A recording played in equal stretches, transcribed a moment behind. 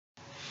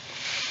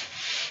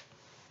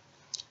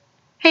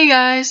Hey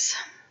guys,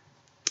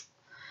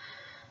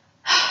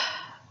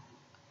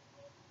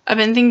 I've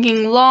been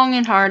thinking long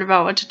and hard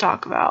about what to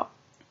talk about,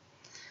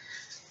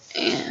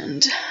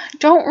 and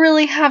don't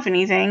really have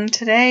anything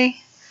today.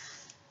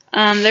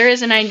 There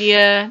is an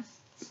idea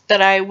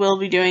that I will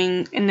be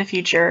doing in the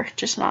future,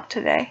 just not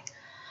today.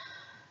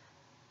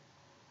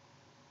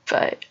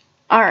 But,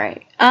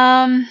 alright,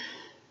 I'm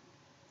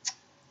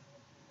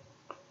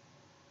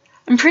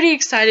pretty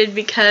excited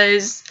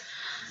because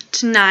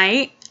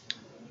tonight,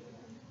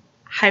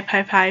 hype,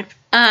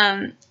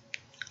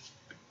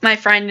 my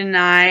friend and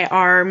I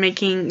are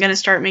gonna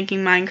start making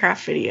Minecraft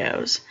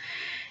videos.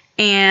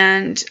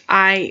 And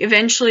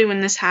eventually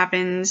when this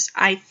happens,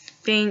 I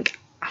think,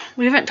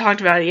 we haven't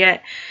talked about it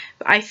yet,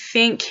 but I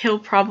think he'll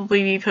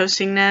probably be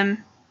posting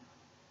them,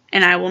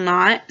 and I will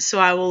not, so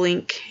I will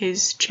link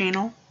his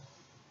channel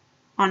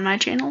on my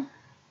channel.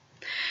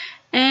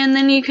 And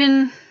then you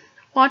can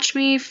watch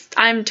me.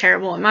 I'm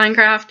terrible at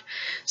Minecraft,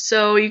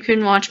 so you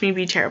can watch me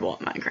be terrible at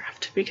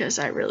Minecraft, because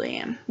I really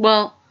am.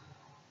 Well,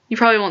 you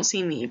probably won't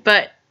see me,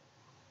 but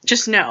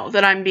just know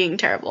that I'm being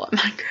terrible at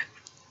Minecraft.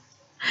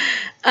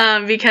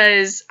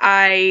 Because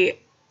I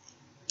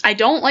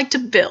don't like to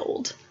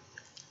build.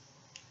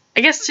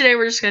 I guess today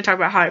we're just going to talk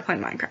about how I play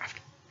Minecraft.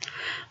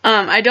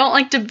 I don't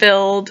like to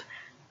build,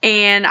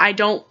 and I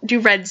don't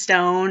do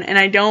redstone, and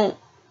I don't,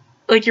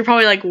 like, you're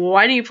probably like,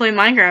 why do you play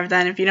Minecraft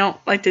then if you don't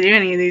like to do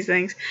any of these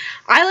things?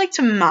 I like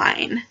to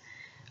mine,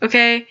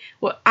 okay?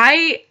 Well,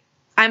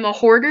 I'm a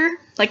hoarder.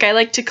 Like, I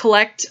like to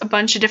collect a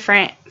bunch of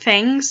different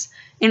things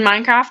in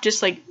Minecraft,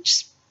 just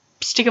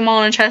stick them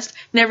all in a chest,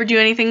 never do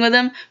anything with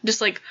them,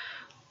 just, like,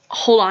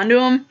 hold on to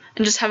them,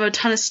 and just have a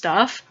ton of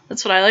stuff.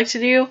 That's what I like to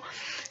do.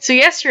 So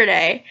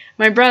yesterday,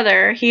 my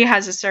brother, he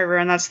has a server,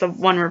 and that's the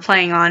one we're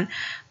playing on.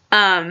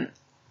 I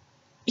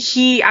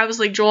was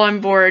like, Joel,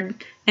 I'm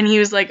bored, and he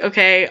was like,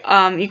 okay,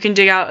 you can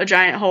dig out a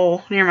giant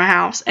hole near my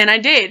house, and I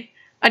did.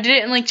 I did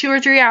it in like 2 or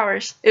 3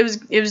 hours. It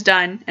was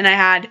done, and I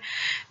had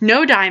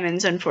no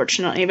diamonds,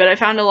 unfortunately, but I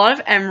found a lot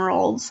of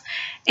emeralds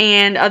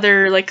and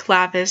other like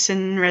lapis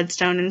and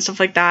redstone and stuff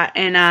like that,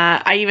 and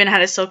I even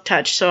had a silk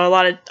touch, so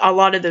a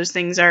lot of those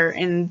things are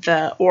in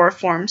the ore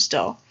form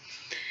still.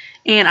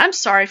 And I'm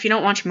sorry if you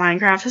don't watch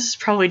Minecraft. This is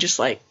probably just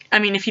like, I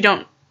mean, if you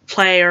don't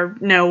play or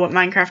know what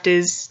Minecraft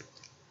is,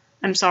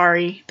 I'm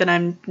sorry that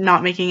I'm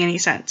not making any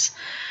sense.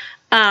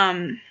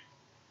 But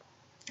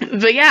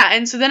yeah,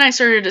 and so then I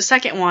started a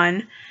second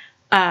one,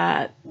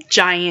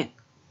 giant,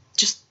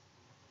 just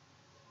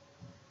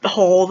the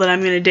hole that I'm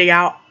going to dig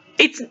out.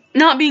 It's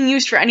not being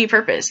used for any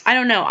purpose. I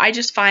don't know. I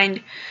just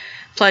find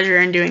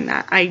pleasure in doing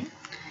that.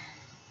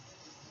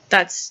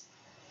 That's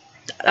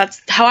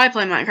how I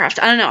play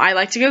Minecraft. I don't know. I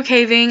like to go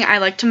caving. I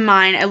like to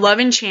mine. I love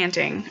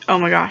enchanting. Oh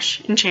my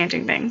gosh,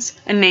 enchanting things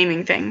and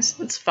naming things.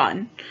 It's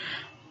fun.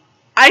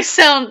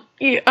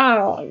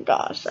 Oh my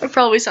gosh, I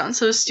probably sound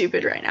so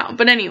stupid right now.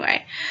 But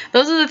anyway,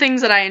 those are the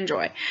things that I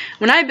enjoy.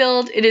 When I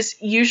build, it is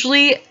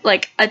usually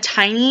like a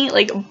tiny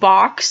like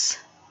box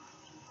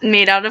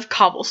made out of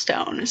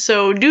cobblestone.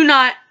 So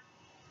don't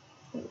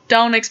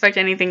expect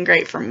anything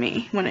great from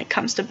me when it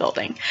comes to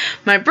building.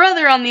 My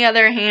brother, on the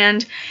other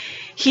hand,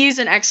 he's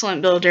an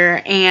excellent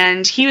builder,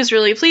 and he was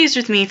really pleased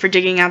with me for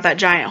digging out that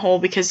giant hole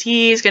because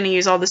he's going to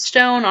use all the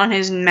stone on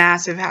his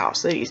massive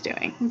house that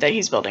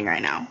he's building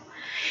right now.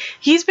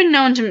 He's been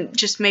known to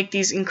just make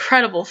these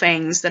incredible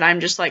things that I'm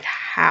just like,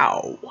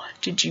 how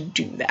did you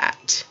do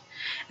that?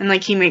 And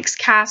like, he makes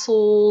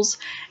castles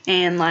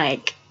and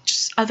like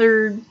just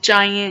other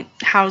giant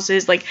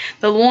houses. Like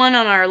the one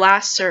on our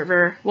last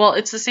server, well,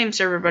 it's the same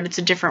server, but it's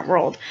a different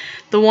world.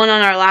 The one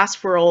on our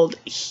last world,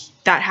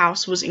 that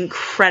house was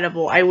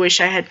incredible. I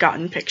wish I had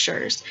gotten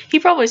pictures. He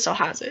probably still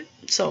has it,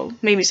 so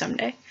maybe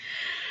someday.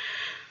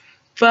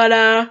 But,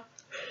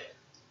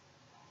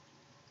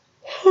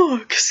 oh,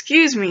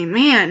 excuse me,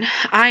 man.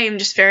 I am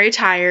just very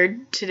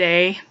tired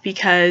today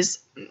because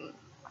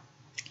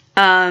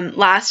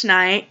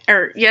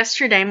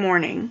yesterday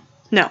morning,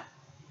 no,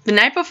 the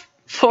night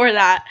before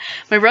that,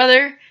 my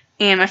brother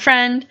and my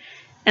friend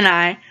and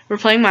I were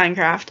playing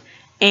Minecraft,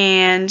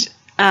 and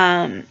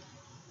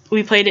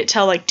we played it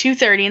till like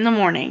 2:30 in the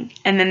morning,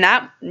 and then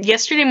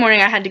yesterday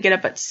morning I had to get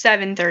up at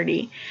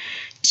 7:30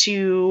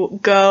 to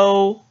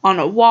go on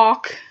a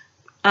walk.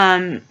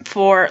 I'm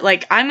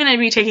gonna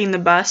be taking the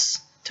bus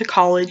to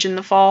college in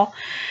the fall,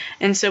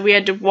 and so we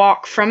had to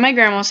walk from my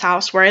grandma's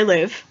house where I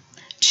live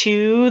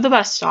to the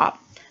bus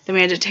stop. Then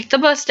we had to take the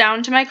bus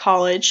down to my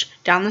college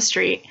down the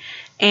street,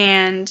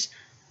 and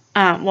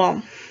down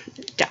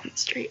the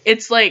street.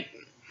 It's like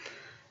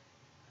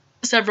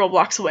several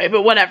blocks away,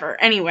 but whatever.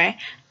 Anyway,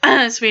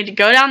 so we had to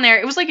go down there.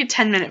 It was like a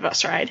 10-minute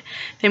bus ride.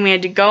 Then we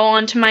had to go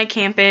onto my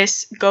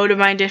campus, go to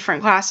my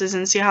different classes,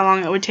 and see how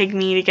long it would take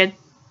me to get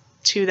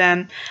to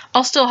them.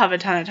 I'll still have a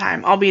ton of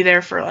time. I'll be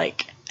there for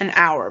like an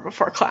hour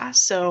before class,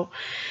 so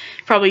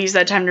probably use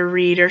that time to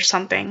read or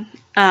something.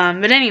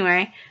 But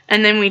anyway,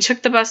 and then we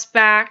took the bus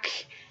back.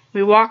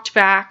 We walked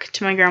back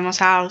to my grandma's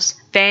house.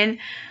 Then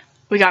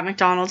we got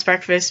McDonald's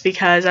breakfast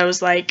because I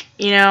was like,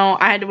 I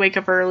had to wake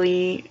up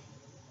early.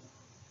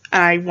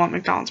 and I want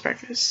McDonald's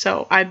breakfast.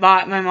 So I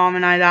bought my mom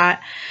and I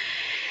that.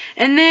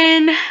 And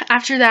then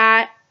after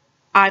that,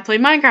 I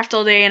played Minecraft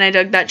all day and I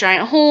dug that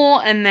giant hole.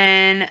 And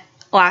then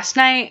last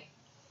night,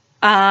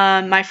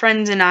 my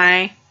friends and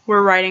I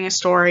were writing a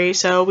story.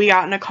 So we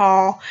got in a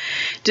call,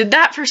 did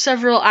that for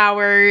several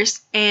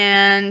hours,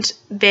 and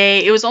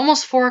it was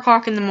almost 4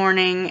 o'clock in the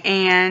morning,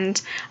 and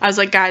I was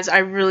like, guys, I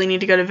really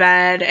need to go to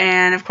bed.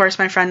 And of course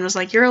my friend was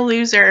like, you're a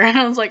loser. And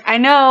I was like, I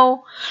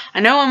know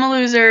I'm a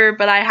loser,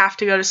 but I have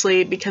to go to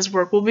sleep because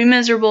work will be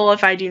miserable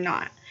if I do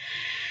not.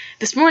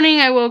 This morning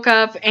I woke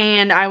up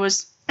and I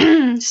was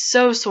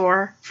so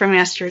sore from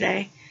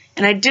yesterday,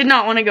 and I did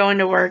not want to go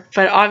into work,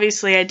 but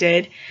obviously I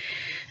did.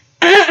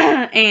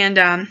 And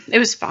it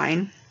was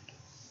fine.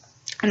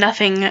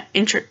 Nothing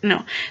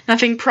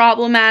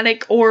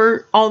problematic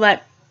or all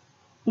that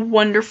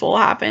wonderful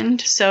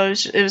happened. So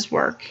it was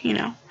work, you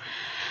know.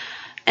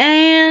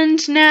 And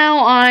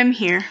now I'm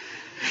here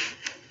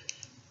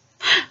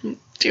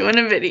doing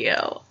a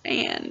video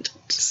and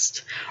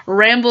just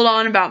rambled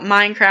on about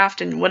Minecraft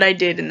and what I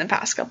did in the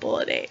past couple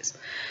of days.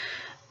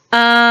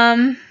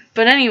 But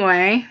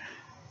anyway,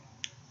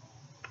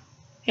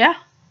 yeah.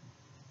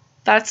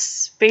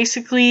 That's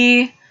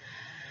basically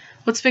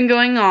what's been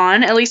going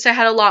on. At least I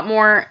had a lot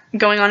more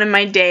going on in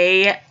my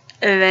day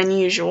than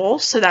usual,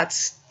 so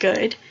that's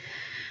good.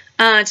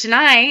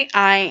 Tonight,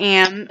 I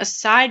am,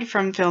 aside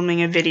from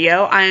filming a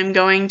video, I am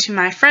going to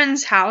my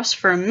friend's house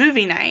for a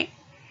movie night.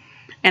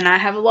 And I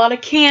have a lot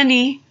of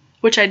candy,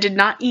 which I did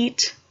not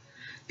eat.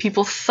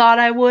 People thought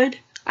I would.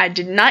 I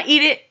did not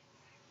eat it.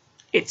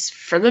 It's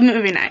for the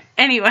movie night.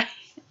 Anyway.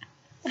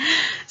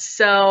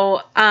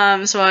 So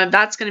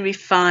that's going to be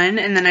fun,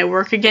 and then I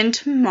work again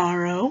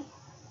tomorrow.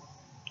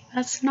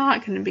 That's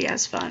not going to be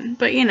as fun,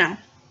 but you know,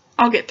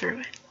 I'll get through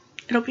it.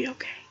 It'll be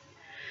okay.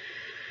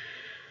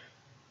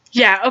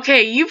 Yeah,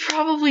 okay, you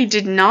probably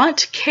did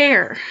not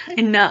care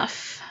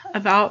enough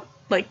about,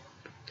 like,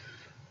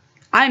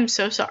 I'm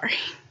so sorry.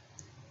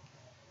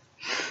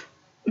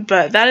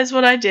 But that is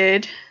what I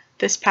did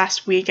this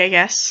past week, I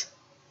guess.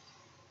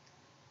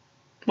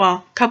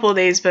 Well, a couple of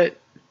days, but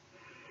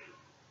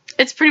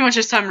it's pretty much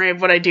a summary of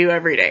what I do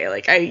every day.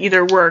 Like, I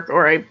either work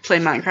or I play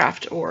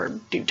Minecraft or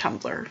do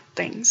Tumblr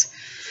things.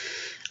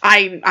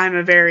 I'm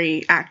a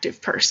very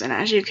active person,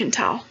 as you can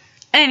tell.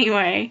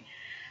 Anyway,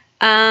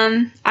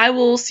 I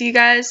will see you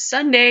guys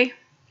Sunday.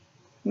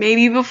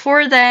 Maybe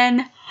before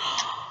then.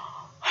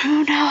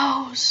 Who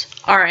knows?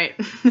 Alright,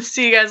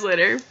 see you guys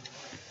later.